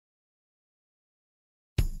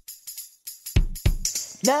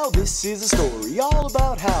Now this is a story all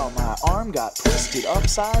about how my arm got twisted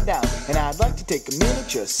upside down. And I'd like to take a minute,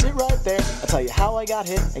 just sit right there. I'll tell you how I got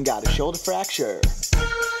hit and got a shoulder fracture.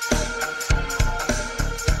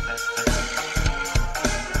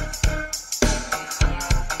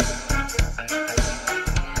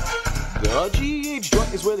 The GH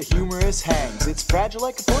joint is where the humerus hangs. It's fragile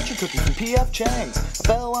like a fortune cookie from P.F. Chang's. I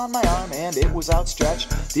fell on my arm and it was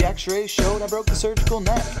outstretched. The x-rays showed I broke the surgical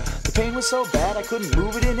neck. The pain was so bad I couldn't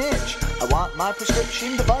move it an inch. I want my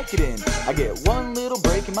prescription to Vicodin. I get one little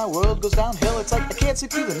break and my world goes downhill. It's like I can't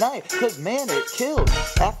sleep through the night, cause man, it killed.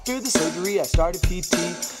 After the surgery I started PT.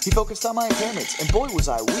 He focused on my impairments and boy was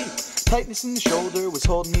I weak. Tightness in the shoulder was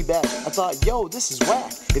holding me back. I thought, yo, this is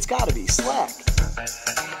whack. It's gotta be slack.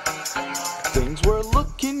 Things were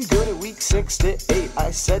looking good at week 6 to 8.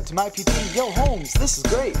 I said to my PT, yo Holmes, this is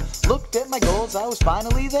great. Looked at my goals, I was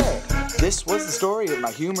finally there. This was the story of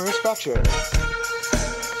my humerus fracture.